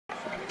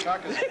So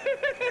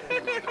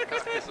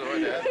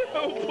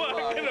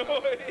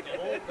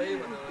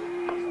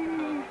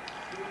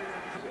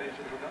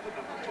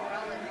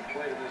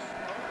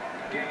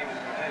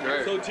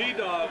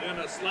T-Dog, in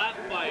a slap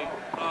fight,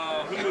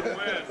 who would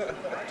win?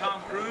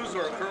 Tom Cruise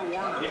or Kurt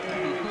Warner?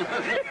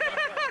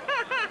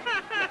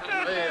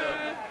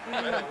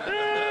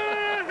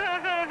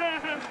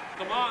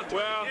 Come on, put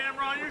the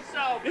camera on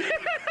yourself.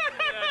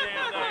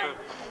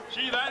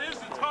 Gee, that is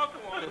a tough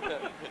one.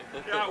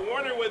 Yeah,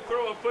 Warner would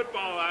throw a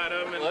football at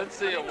him and let's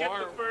see, get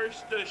the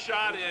first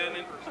shot in,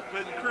 and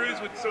but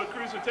Cruz would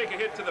take a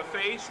hit to the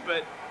face,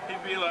 but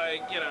he'd be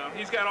like, you know,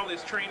 he's got all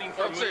this training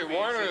for movies. Let's see,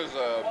 Warner's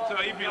so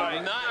he'd be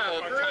like, not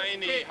a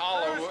tiny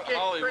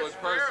Hollywood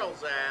person.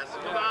 Ass.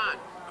 Come on.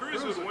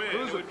 Cruz would win.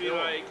 It would be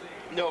like.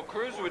 No,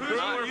 Cruz would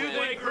not win. You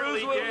think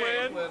Cruz would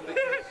win?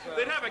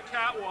 They'd have a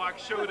catwalk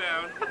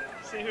showdown.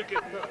 See who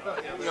could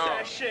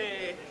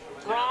sashay.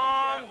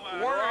 Wrong.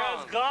 Warner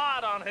has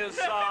God on his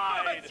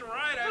side. That's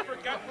right. I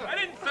forgot. I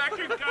didn't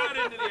factor God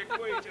into the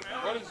equation.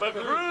 But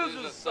Cruz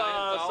is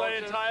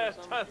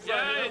Scientologist.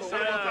 Yeah, he's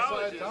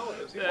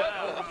Scientologist.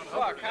 Yeah.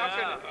 Fuck.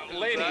 How could,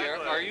 lady?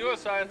 Are you a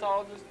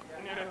Scientologist?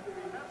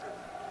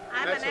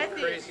 I'm an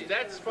atheist.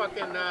 That's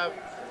fucking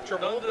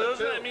Travolta.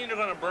 Doesn't that mean you're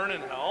gonna burn in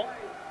hell?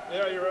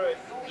 Yeah, you're right.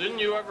 Didn't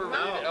you ever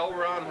read L.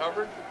 Ron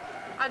Hubbard?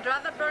 I'd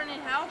rather burn in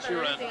hell than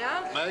anything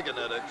else.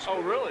 Magnetics.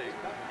 Oh, really?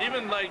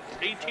 Even like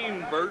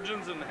 18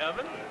 virgins in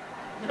heaven?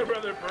 I'd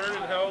rather burn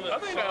in hell than I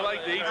think I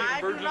like the 18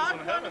 virgins in heaven. I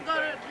do not want to go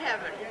to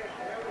heaven.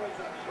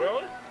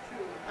 Really?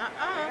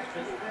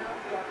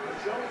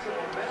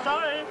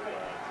 Sorry. I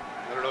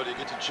don't know, do you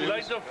get to choose? You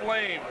like the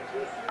flame.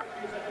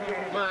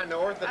 Come on, the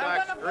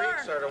Orthodox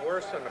Greeks are the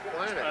worst on the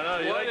planet. I know,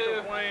 you like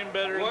the flame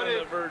better than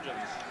the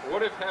virgins.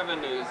 What if heaven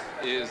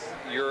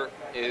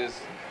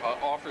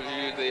offers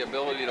you the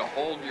ability to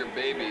hold your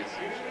babies?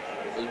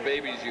 Those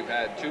babies you've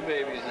had, 2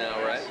 babies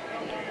now, right?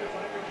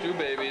 2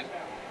 babies.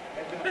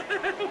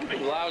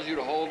 Allows you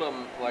to hold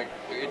them like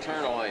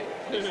eternally,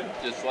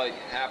 just like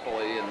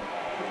happily and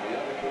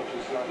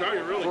no,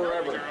 you're really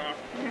forever.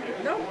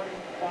 No.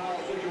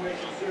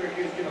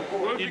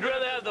 You'd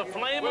rather have the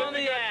flame on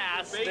the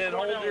ass than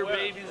hold your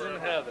babies in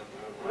heaven.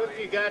 What if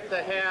you got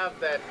to have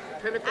that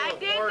pinnacle of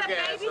orgasm? I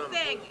gave the baby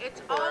thing.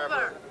 It's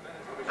over.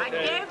 I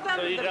gave them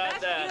so you the got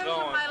best that years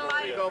going. of my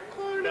life.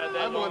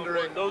 I'm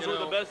wondering, those were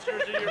the best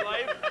years of your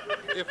life?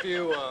 If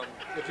you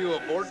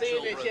abort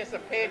children, it's just a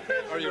pay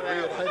attention are you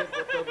reunited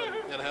with them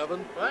in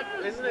heaven? What?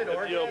 Isn't it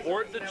orgasm? If you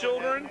abort the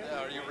children? Yeah,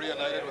 are you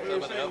reunited with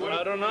them in heaven?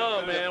 I don't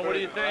know, man. What do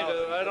you think?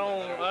 I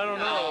don't know.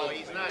 No,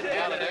 he's not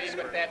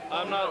with that.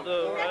 I'm not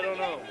the, I don't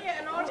know.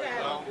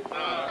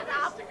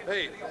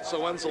 Hey, so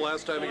when's the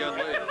last time you got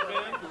laid?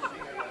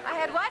 I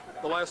had what?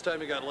 The last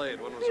time you got laid,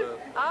 when was that?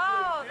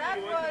 Oh,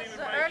 that was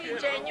early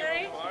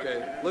January.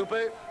 Okay, Lupe?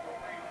 Who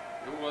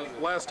was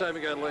it? Last time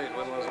you got laid,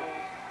 when was it?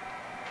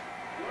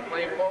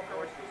 Playing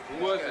poker.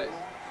 Who was it?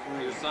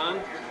 Your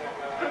son?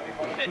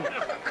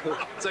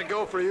 Does that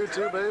go for you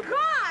too, babe?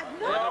 God,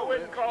 no. I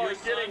wouldn't call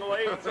it getting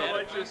laid so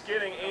much as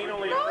getting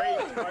anally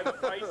raped by the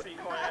Pisces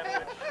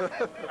clan.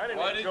 I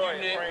didn't enjoy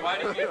it, frankly. Why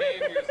did you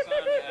name your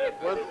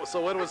son So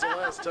when was the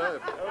last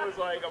time? That was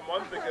like a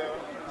month ago.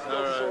 Still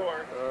All right,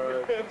 sore. all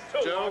right. I'm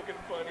still Joe? walking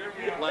funny.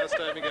 Last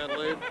time you got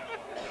laid?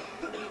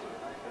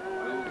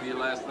 It would be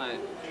last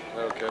night.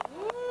 Okay.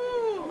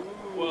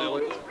 Well,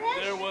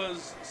 there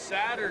was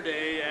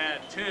Saturday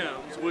at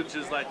Tim's, which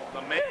is like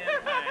the man thing.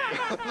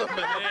 And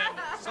then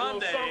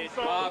Sunday,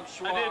 I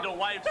did the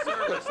wife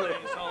service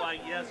thing, so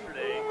like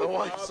yesterday. The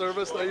wife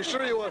service? Are you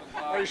sure you want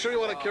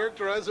to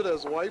characterize it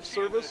as wife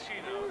service? She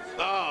knows.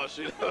 Oh,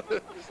 she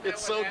knows.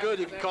 It's so good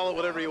you can call it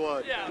whatever you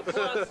want. Yeah,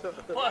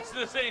 plus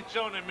this ain't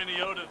shown in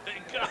Minnesota,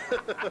 thank God.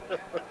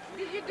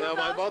 Now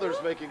my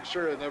mother's making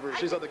sure it never,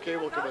 she's on the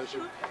cable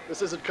commission.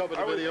 This isn't coming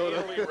to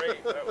Minnesota.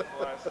 That was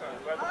the last time.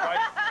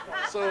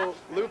 So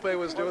Lupe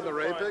was doing the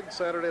raping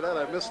Saturday night.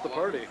 I missed the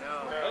party. I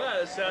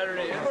got a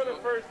Saturday. For the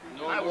first,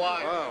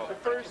 Wow. the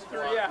first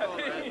 3, yeah.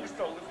 He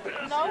stole this.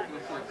 No.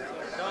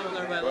 Down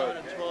there by 11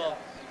 and 12.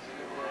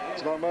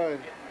 It's not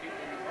mine.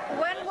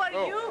 When were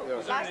you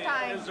yeah. last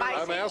time?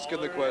 I'm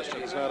asking the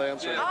questions, not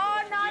answering.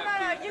 Oh, no.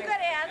 You got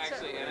to answer.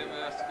 Actually, any of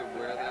us could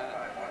wear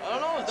that. I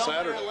don't know, it's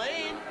Saturday. down there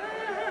lane.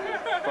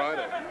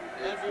 Friday.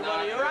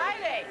 Everybody else.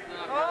 Friday.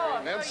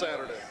 Oh, And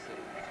Saturday.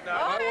 Oh,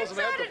 I and wasn't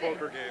at the Saturday.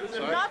 poker game, so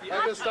Not I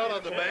missed out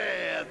on the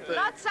bad thing.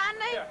 Not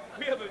Sunday? Yeah,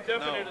 we have a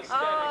definite aesthetic.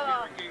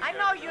 Oh, I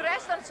know you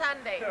rest on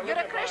Sunday. You're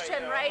a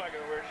Christian, right?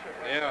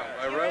 Yeah,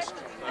 I rest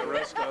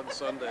on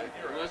Sunday.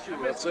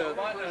 That's it.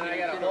 Button and I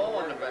got a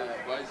hole in the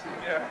back.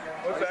 Yeah.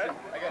 What's that?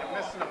 I got a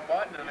missing a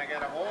button and I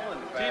got a hole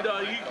in the back.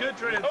 T-Dog, you could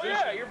transition. Oh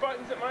yeah, your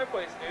button's at my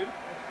place, dude.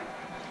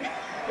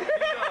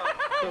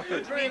 I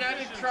mean, I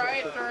did try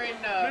it during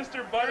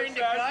Mr. Butt during the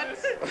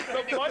guts.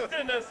 The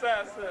button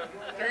assassin.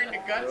 During the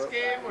guts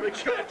game, when we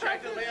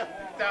tried to lay up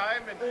the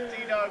dime and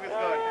T-Dog was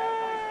going,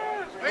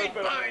 I ain't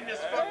buying this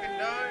fucking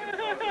dime.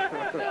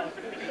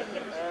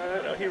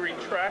 No, he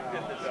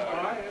retracted the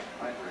dime.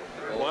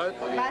 What?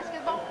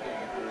 Basketball?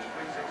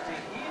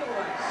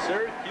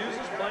 Syracuse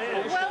is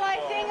playing. Well, I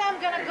think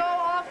gonna go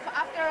off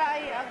after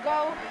I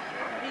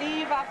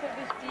leave after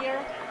this year.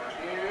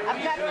 I'm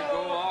You're gonna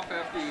go off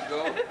after you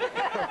go?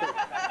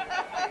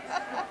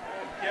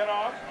 Get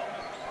off.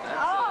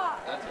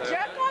 That's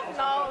jerk off?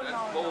 No, that's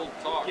no. bold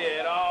talk.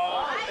 Get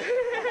off.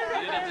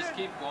 You're gonna just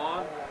keep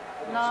going?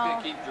 You're just No.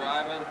 gonna keep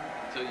driving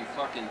until you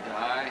fucking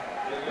die?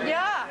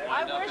 Yeah, I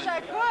Wind up wish in-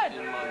 I could.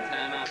 In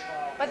Montana?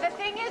 But the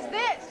thing is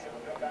this.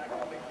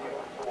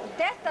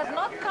 Death does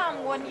not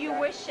come when you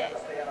wish it.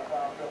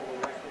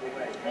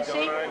 You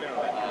see? I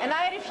know. And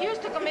I refuse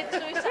to commit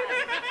suicide.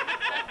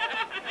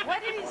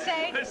 What did he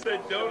say? I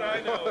said, don't I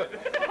know it?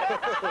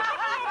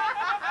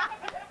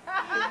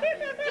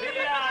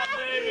 Yeah,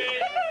 baby.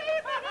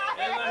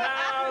 In the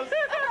house.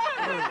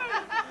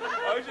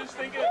 I was just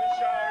thinking in the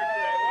shower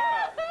today,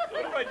 wow,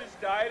 what if I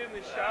just died in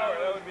the shower?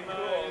 That would be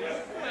cool.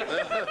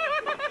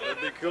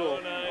 That'd be cool.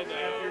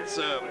 It's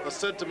a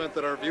sentiment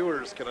that our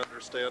viewers can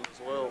understand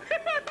as well.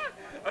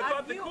 I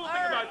thought the cool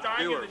thing about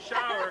dying in the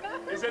shower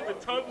is that the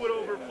tub would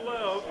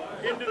overflow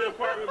into the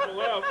apartment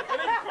below and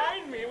then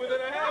find me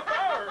within a half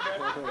hour.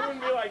 It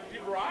wouldn't be like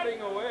rotting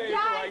away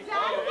for like 2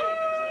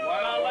 days.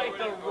 Not like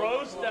the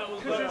roast that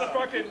was Because this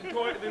fucking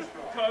this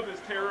tub is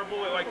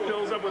terrible. It like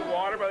fills up with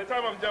water. By the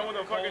time I'm done with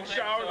the fucking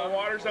shower, the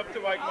water's up to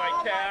like my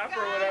calf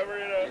or whatever.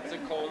 You know. It's a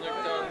Kolnick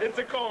tub. It's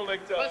a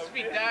Kolnick tub. Must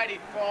be died, he'd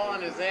fall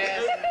on his ass. And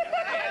his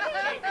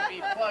ass cheek would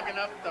be plugging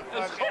up the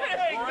fucking...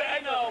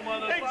 Rhino,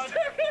 motherfucker.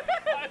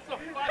 That's a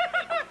fucking...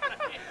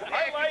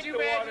 Hey, like could you the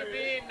imagine water.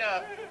 being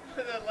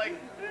the like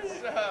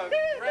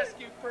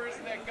rescue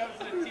person that comes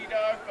to the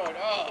T-Dog going,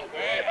 oh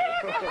man,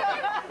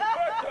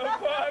 What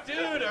the fuck?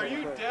 dude, are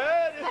you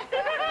dead?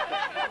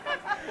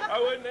 I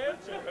wouldn't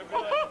answer. I'd be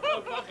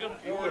like, fucking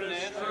You wouldn't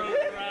answer?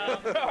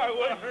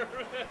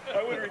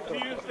 I would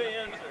refuse to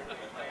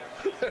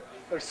answer.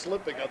 They're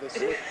slipping on the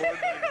slip porn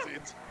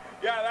magazines.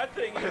 Yeah, that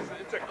thing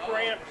it's a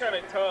cramped kind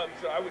of tub,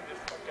 so I would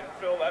just fucking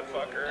fill that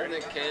fucker. I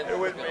think Kansas It is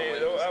would gonna be, win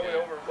this I would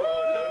game. overflow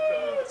in no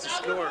time. It's a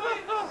score.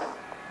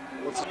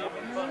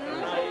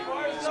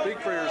 Speak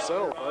for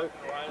yourself.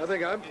 I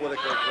think I'm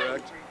politically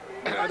correct.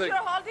 I Because think you're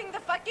holding the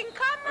fucking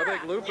camera.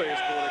 Lupe is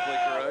politically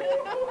correct.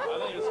 I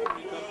think it's gonna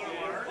be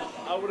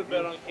tough. I would have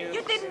bet on Kansas.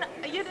 You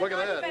didn't Look at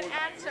not that. even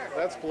answer.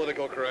 That's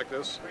political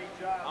correctness.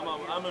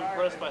 I'm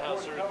impressed by how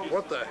Syracuse.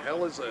 What the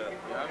hell is that?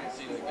 I haven't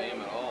seen the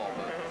game at all,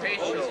 but I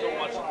just don't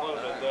watch it a little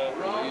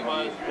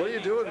bit. What are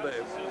you doing,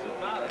 babe?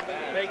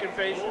 Making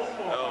faces.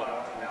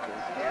 Oh,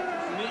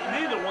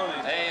 Neither one of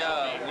these.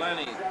 hey,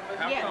 Lenny,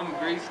 how Yeah. come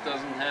Greece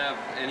doesn't have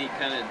any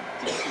kind of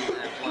decent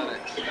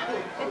athletics?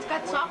 It's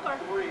got soccer.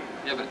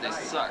 Yeah, but they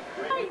suck.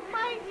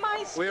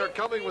 My we are skin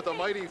coming with a feeling.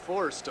 mighty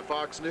force to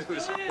Fox News.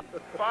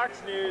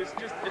 Fox News,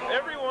 just if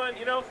everyone,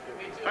 you know,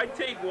 I'd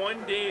take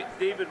one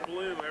David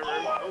Bloom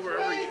over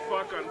every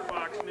fuck on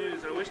Fox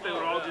News. I wish they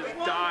would all just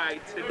die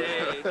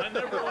today. I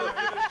never would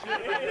give a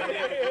shit about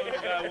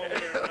the guy one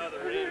way or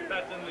another. In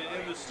fact,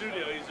 in the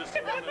studio, he's just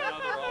one or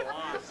another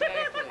all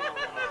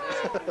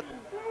on.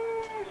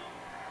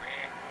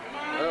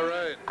 All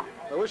right.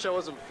 I wish I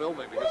wasn't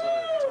filming because then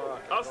I'd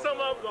talk. I'll sum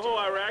up the whole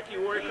Iraqi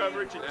war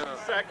coverage in 2 Yeah.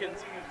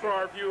 seconds for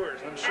our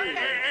viewers. I'm sure you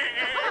did.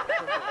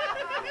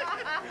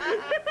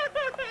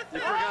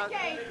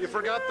 Okay. You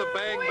forgot the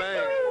bang Who is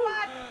bang. doing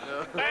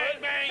what?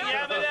 Bang, bang,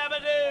 yabba dabba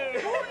doo.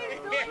 Who is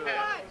doing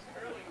what?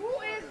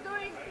 Who is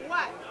doing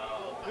what?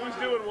 Who's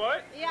doing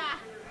what? Yeah.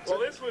 Well,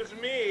 this was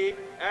me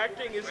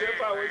acting as if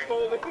I was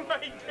holding my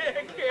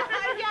dick here.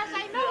 Yes,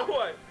 I know.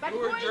 What? But You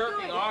who were is jerking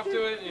doing off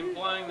to it,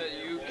 implying that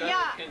you guys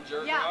Yeah. can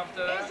jerk yeah. off to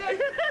that? Is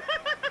it?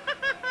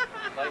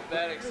 Like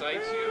that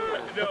excites you?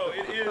 No,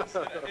 it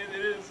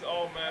is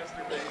all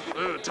masturbation.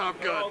 Ooh, Top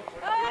Gun.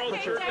 We're all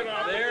Okay, jerking Jack, off.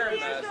 how many They're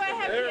pieces do I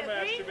have They're here?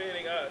 3?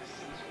 masturbating us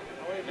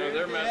No,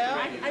 they're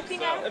masturbating I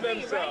think I have and 3,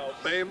 right? themselves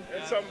Babe,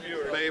 and some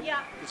viewers. babe,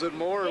 Yeah. is it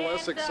more or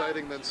less And,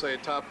 exciting than, say,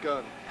 Top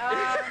Gun?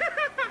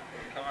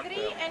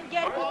 3 and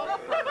get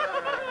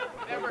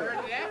Never heard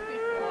of that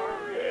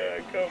before. Yeah,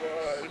 come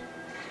on.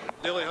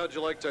 Dilly, how'd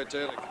you like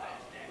Titanic?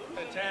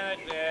 Titanic,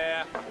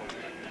 yeah.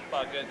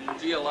 Fuck it.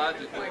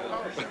 Geologically.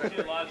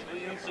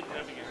 Geologically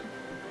insignificant.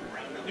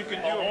 You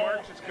can do a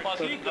Marxist fucking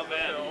critique of the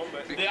event. film,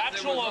 but The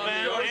actual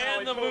event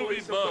and the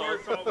movie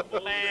both.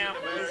 Bam.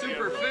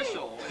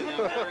 Superficial in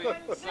a very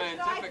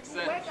scientific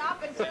sense. Wake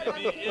up and say,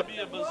 It'd be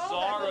a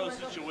bizarro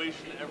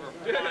situation to ever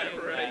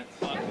find right. that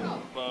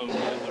fucking boat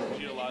in the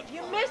geological.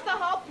 You missed the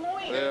whole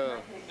point. Yeah.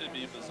 It'd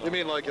be bizarre. You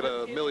mean like in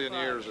a million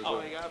years or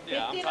Oh, so?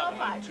 yeah, I'm talking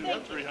 1505.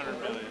 200, 300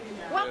 million.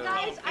 Well, Yeah.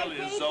 guys, I Really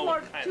paid zone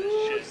for kind of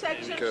 2 shit,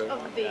 sections baby.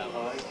 of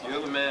these.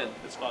 You're the man.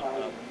 It's fucked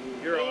up.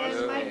 You're And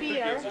awesome. my Who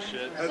beer. gives a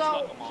shit?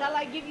 So, shall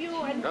I give you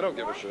an... I don't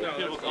give a shit. No,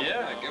 People come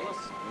Yeah, give us.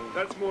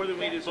 that's more than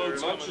we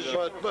deserve. Much as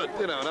But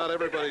you know, not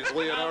everybody's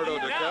Leonardo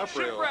Now, DiCaprio.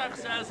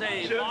 Shipwrecks as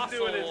a Jim's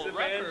doing his fossil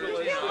record.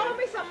 You still owe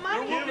me some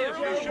money. Give it, Joe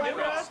you should give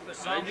Weber. it.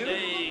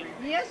 Someday,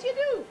 Yes, you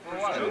do.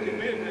 Still can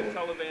be a good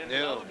Taliban.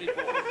 Yeah.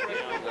 people,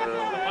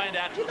 find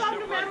actual You don't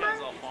shipwreck remember? as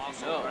a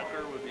fossil No.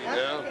 record would be.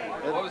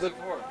 Yeah. What was The it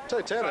for?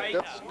 Titanic,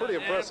 that's pretty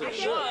impressive If it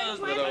shit. was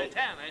the You know?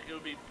 Titanic, it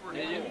would be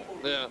pretty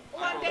cool. Yeah.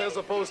 One day. As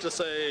opposed to,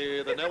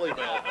 say, the Nelly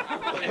Bell.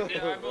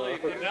 I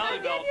believe the Nelly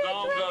belt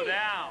don't go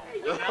down. The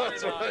Nelly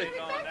belt ain't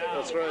going down.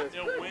 That's right.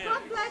 It'll win.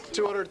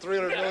 200,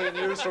 300 million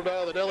years from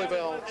now, the Nelly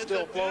bell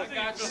still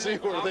floats. See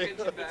where they.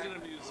 It's in a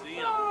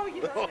museum. Oh,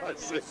 you Oh, I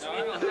see.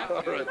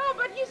 All right. No,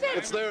 but you said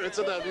It's there. It's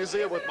in that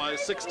museum with my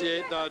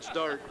 '68 Dodge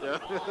Dart. Yeah.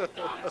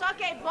 it's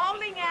okay.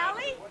 Bowling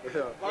alley.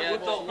 Yeah,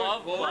 it's the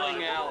love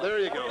bowling alley. There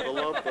you go. The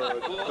love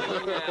bug.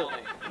 Bowling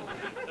alley.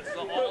 It's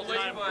the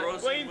all-time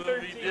grossing Lane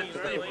movie, 13,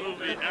 Disney right?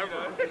 movie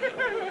ever.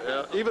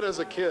 Yeah. Even as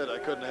a kid, I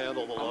couldn't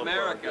handle the love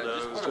America, bug. You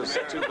know, it was just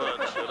just too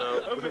much. You know.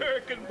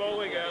 American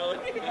bowling alley.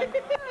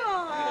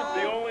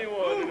 The only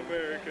one in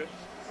America.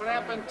 What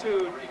happened to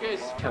you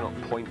guys? Cannot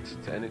point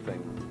to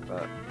anything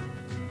that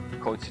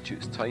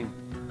constitutes time.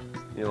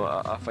 You know,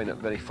 I find it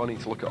very funny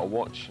to look at a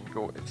watch and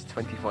go, it's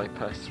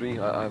 3:25.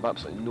 I have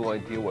absolutely no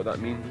idea what that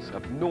means. I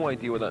have no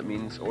idea what that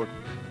means. Or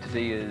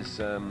today is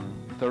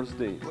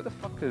Thursday. What the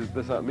fuck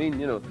does that mean?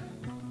 You know.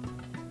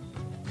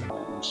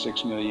 In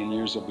 6 million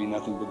years, there'll be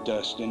nothing but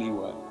dust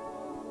anyway.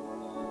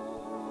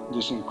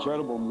 This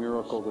incredible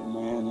miracle that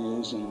man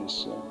is, and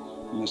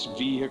this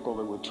vehicle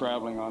that we're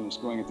traveling on, is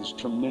going at this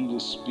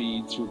tremendous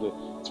speed through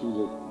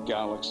the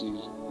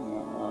galaxies.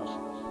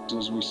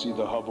 As we see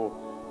the Hubble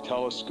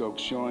telescope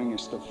showing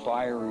us the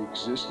fiery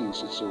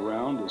existence that's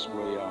around us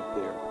way out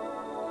there,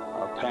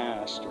 our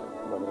past or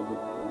whatever,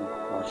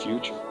 our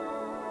future.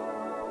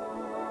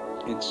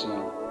 It's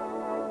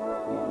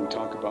when we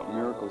talk about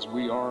miracles,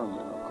 we are a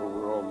miracle.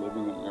 We're all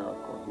living a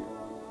miracle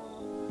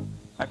here.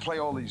 I play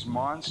all these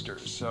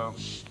monsters, so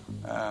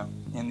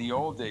in the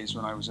old days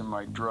when I was in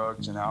my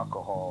drugs and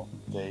alcohol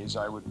days,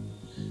 I would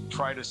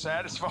try to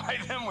satisfy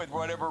them with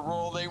whatever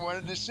role they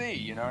wanted to see,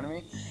 you know what I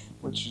mean?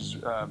 Which is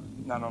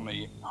not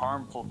only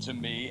harmful to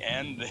me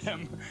and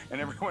them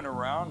and everyone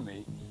around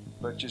me,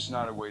 but just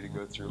not a way to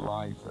go through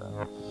life.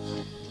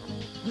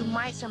 You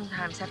might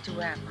sometimes have to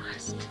wear a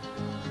mask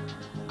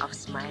of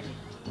smiling.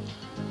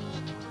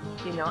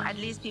 You know, at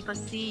least people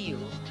see you.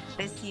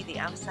 They see the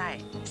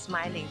outside,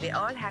 smiling. They're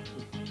all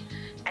happy.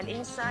 And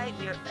inside,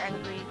 we're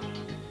angry,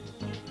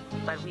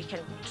 but we can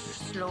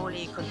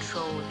slowly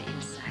control the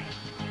inside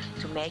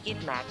to make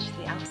it match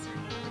the outside.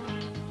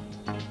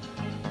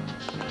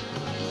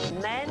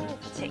 Men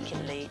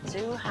particularly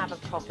do have a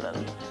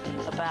problem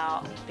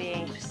about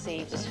being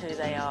perceived as who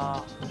they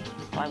are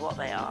by what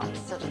they are.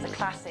 It's sort of the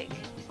classic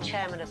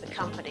chairman of the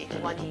company who,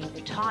 when he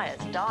retires,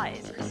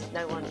 dies because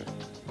no one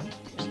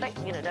respects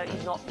him. You know,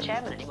 he's not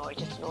chairman anymore,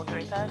 he's just an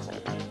ordinary person.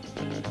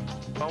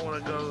 If I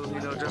want to go,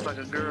 you know, dress like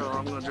a girl,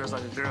 I'm going to dress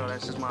like a girl.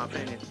 That's just my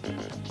opinion.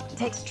 It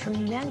takes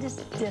tremendous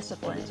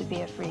discipline to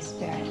be a free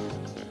spirit.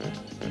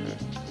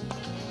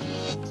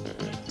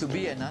 To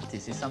be an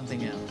artist is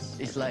something else.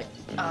 It's like,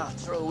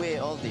 throw away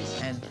all this,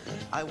 and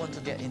I want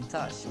to get in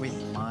touch with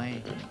my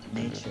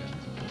nature.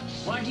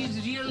 What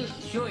is real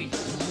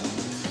choice?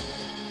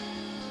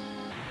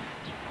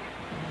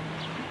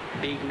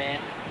 Big men,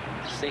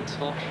 6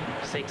 foot,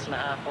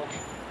 6.5 foot.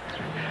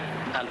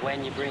 And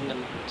when you bring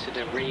them to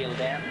the real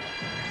them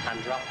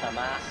and drop their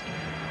mask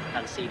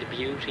and see the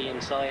beauty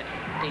inside,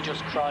 they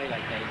just cry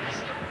like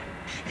babies.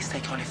 It's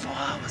like only 4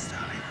 hours,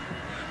 darling.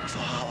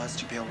 4 hours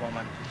to be a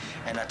woman.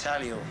 And I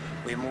tell you,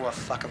 we're more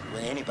fucking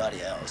than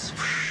anybody else.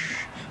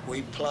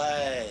 We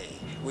play.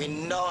 We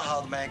know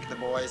how to make the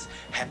boys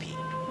happy.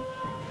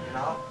 You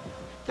know?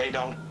 They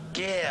don't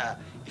care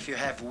if you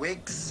have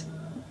wigs,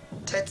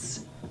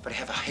 tits, but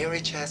have a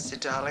hairy chest,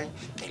 darling.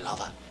 They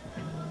love it.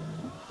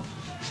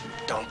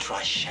 Don't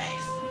try shave.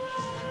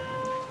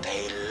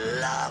 They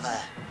love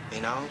it.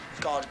 You know?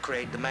 God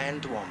created the man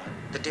and the woman.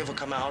 The devil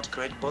come out to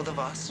create both of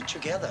us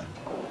together.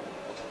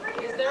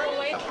 Is there a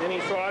way? Any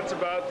thoughts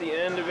about the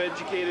end of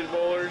educated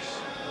bowlers?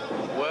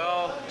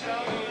 Well,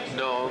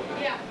 no.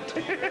 Yeah.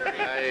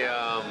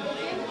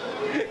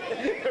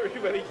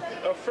 Everybody,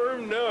 a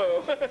firm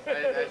no.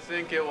 I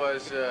think it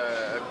was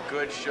a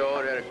good show.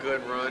 It had a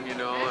good run, you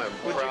know. I'm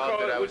proud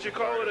that I was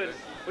part of it.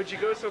 Would you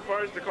go so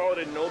far as to call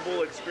it a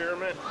noble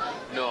experiment?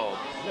 No.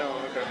 No,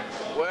 okay.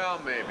 Well,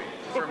 maybe.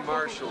 For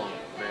Marshall,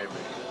 maybe.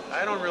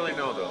 I don't really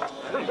know, though.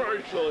 For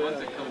Marshall, yeah.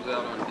 Once it comes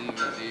out on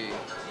DVD,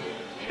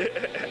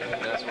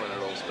 that's when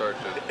it'll start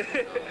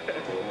to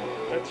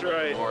That's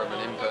right. more of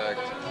an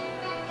impact.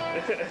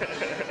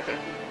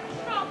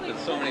 But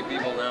so many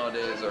people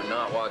nowadays are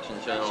not watching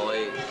Channel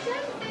 8,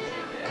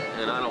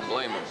 and I don't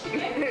blame them.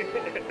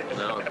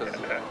 No, because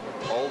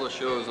all the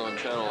shows on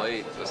Channel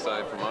 8,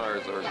 aside from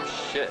ours, are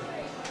shit.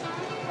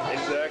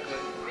 Exactly.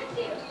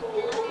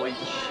 Complete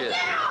shit.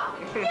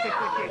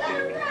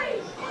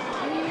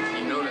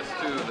 You notice,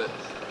 too, that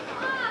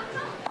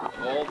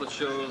all the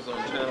shows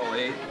on Channel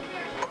 8,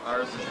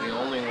 ours is the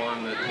only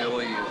one that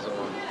Billy is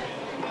on.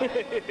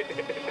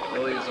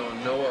 Billy is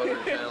on no other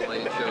Channel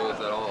 8 shows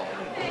at all.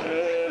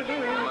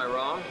 Am I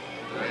wrong?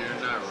 No, you're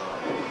not wrong.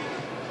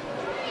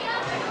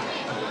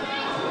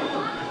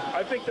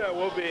 I think that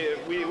will be,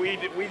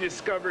 we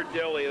discovered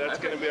Dilly. That's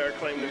going to be our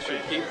claim to fame. We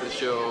should keep the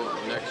show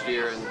next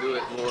year and do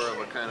it more of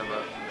a kind of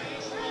a,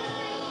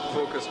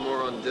 focus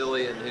more on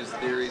Dilly and his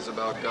theories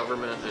about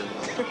government and,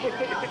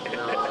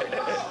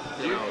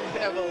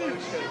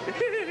 evolution.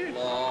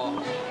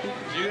 Oh.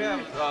 Do you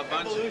have a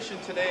bunch Evolution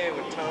Today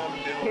with Tom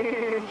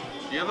Dillon.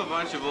 Do you have a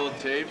bunch of old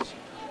tapes?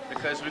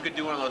 Because we could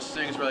do one of those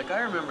things where, like, I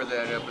remember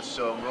that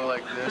episode, and go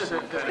like this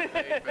and kind of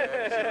pay back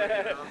to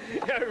it, you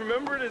know? Yeah, I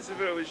remember it as if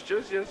it was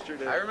just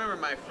yesterday. I remember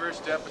my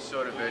first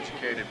episode of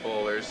Educated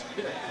Bowlers.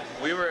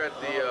 We were at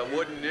the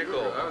Wooden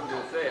Nickel. I was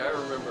going to say, I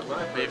remember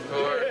my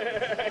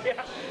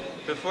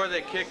before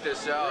they kicked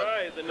us out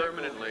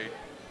permanently.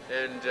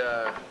 And,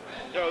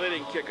 no, they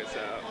didn't kick us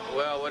out.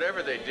 Well,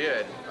 whatever they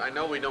did, I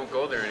know we don't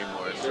go there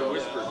anymore. So they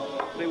whispered.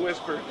 They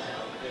whispered.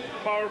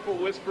 Powerful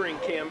whispering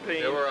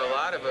campaign. There were a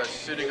lot of us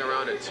sitting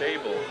around a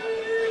table,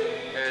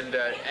 and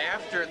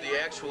after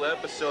the actual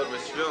episode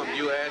was filmed,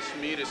 you asked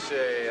me to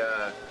say,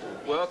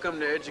 welcome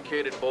to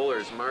Educated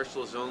Bowlers,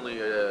 Marshall's only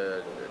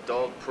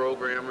adult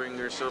programming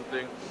or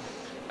something.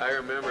 I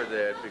remember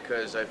that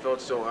because I felt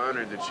so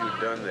honored that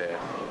you'd done that.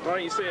 Why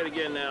don't you say it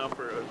again now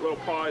for a little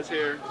pause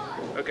here?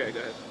 Okay, go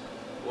ahead.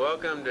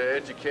 Welcome to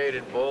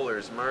Educated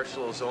Bowlers,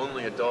 Marshall's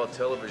only adult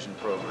television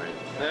program.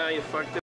 Now you fucked it.